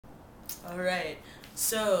All right.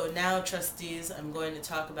 So now, trustees, I'm going to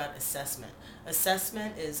talk about assessment.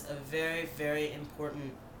 Assessment is a very, very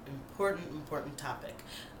important topic.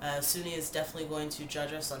 SUNY is definitely going to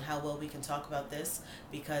judge us on how well we can talk about this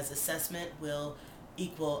because assessment will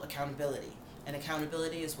equal accountability, and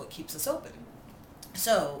accountability is what keeps us open.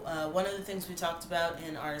 So, one of the things we talked about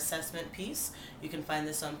in our assessment piece, you can find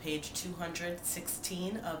this on page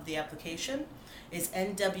 216 of the application, is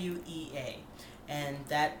NWEA. And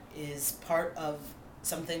that is part of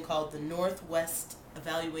something called the Northwest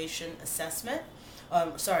Evaluation Association.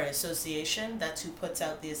 That's who puts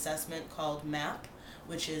out the assessment called MAP,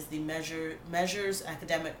 which is the Measures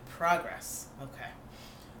Academic Progress. Okay.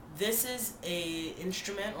 This is a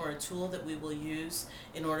instrument or a tool that we will use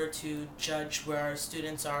in order to judge where our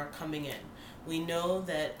students are coming in. We know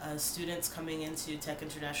that students coming into Tech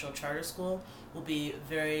International Charter School will be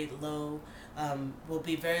very low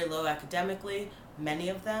academically. Many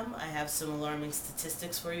of them, I have some alarming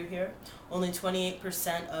statistics for you here. Only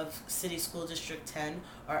 28% of City School District 10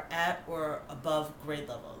 are at or above grade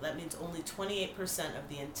level. That means only 28% of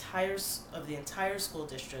the entire school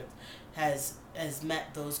district has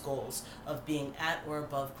met those goals of being at or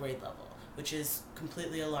above grade level, which is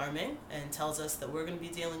completely alarming and tells us that we're going to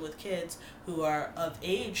be dealing with kids who are of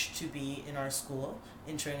age to be in our school,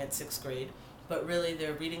 entering at 6th grade, but really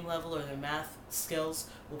their reading level or their math skills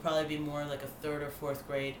will probably be more like a 3rd or 4th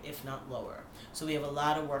grade, if not lower. So we have a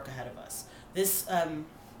lot of work ahead of us. This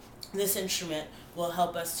instrument will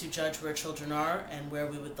help us to judge where children are and where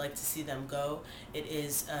we would like to see them go. It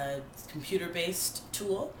is a computer-based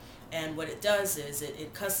tool, and what it does is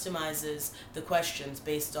it customizes the questions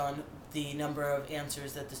based on the number of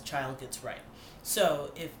answers that the child gets right.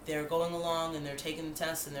 So if they're going along and they're taking the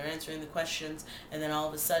test and they're answering the questions and then all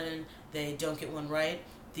of a sudden they don't get one right,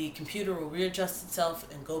 the computer will readjust itself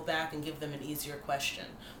and go back and give them an easier question.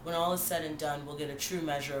 When all is said and done, we'll get a true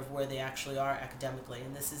measure of where they actually are academically,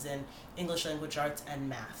 and this is in English Language Arts and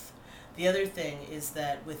Math. The other thing is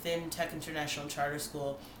that within Tech International Charter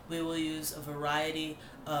School, we will use a variety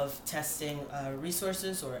of testing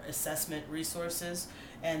resources or assessment resources,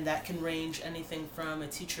 and that can range anything from a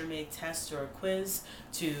teacher-made test or a quiz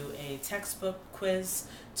to a textbook quiz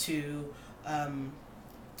to a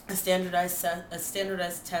standardized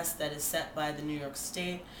test that is set by the New York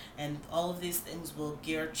State, and all of these things will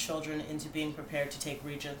gear children into being prepared to take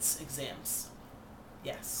Regents exams.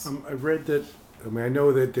 Yes. I've read that. I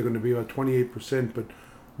know that they're going to be about 28%, but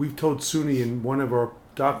we've told SUNY in one of our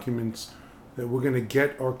documents that we're going to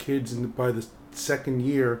get our kids by the second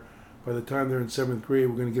year, by the time they're in 7th grade,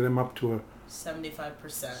 we're going to get them up to a 75%.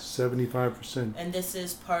 75%. And this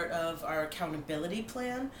is part of our accountability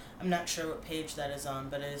plan. I'm not sure what page that is on,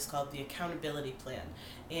 but it is called the accountability plan.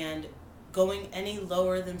 And going any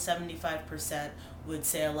lower than 75% would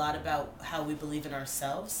say a lot about how we believe in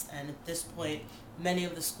ourselves. And at this point, many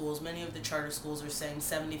of the charter schools are saying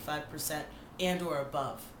 75% and or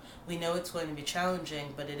above. We know it's going to be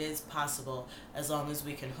challenging, but it is possible as long as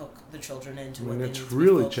we can hook the children into what they need to be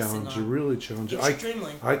focusing on. Really challenging.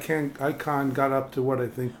 Extremely. Icon got up to what I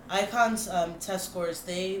think. Icon's test scores,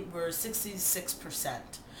 they were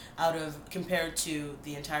 66% compared to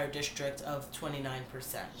the entire district of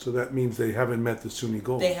 29%. So that means they haven't met the SUNY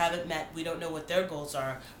goals. They haven't met, we don't know what their goals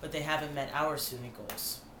are, but they haven't met our SUNY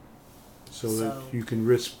goals. So that you can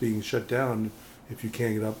risk being shut down if you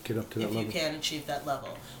can't get up to that level. If you can't achieve that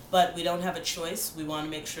level. But we don't have a choice. We want to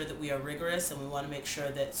make sure that we are rigorous, and we want to make sure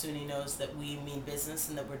that SUNY knows that we mean business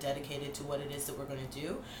and that we're dedicated to what it is that we're going to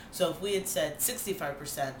do. So if we had said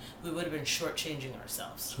 65%, we would have been shortchanging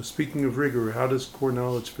ourselves. So speaking of rigor, how does core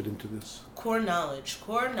knowledge fit into this? Core knowledge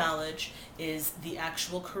is the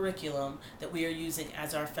actual curriculum that we are using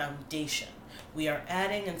as our foundation. We are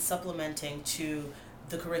adding and supplementing to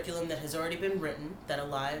the curriculum that has already been written that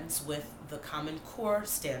aligns with the Common Core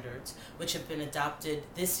standards, which have been adopted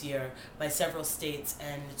this year by several states,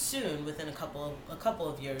 and soon, within a couple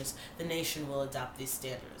of years, the nation will adopt these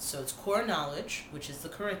standards. So it's core knowledge, which is the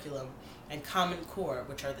curriculum, and Common Core,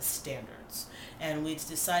 which are the standards. And we've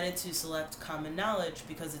decided to select Common Knowledge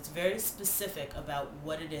because it's very specific about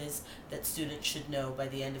what it is that students should know by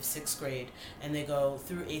the end of 6th grade, and they go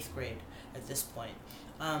through 8th grade at this point.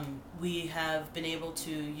 We have been able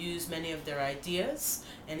to use many of their ideas,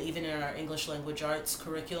 and even in our English Language Arts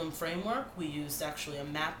curriculum framework, we used actually a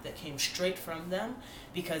map that came straight from them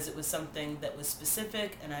because it was something that was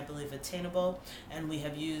specific and I believe attainable, and we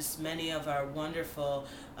have used many of our wonderful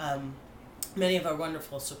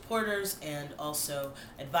supporters and also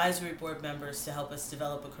advisory board members to help us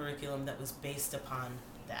develop a curriculum that was based upon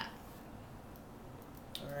that.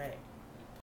 All right.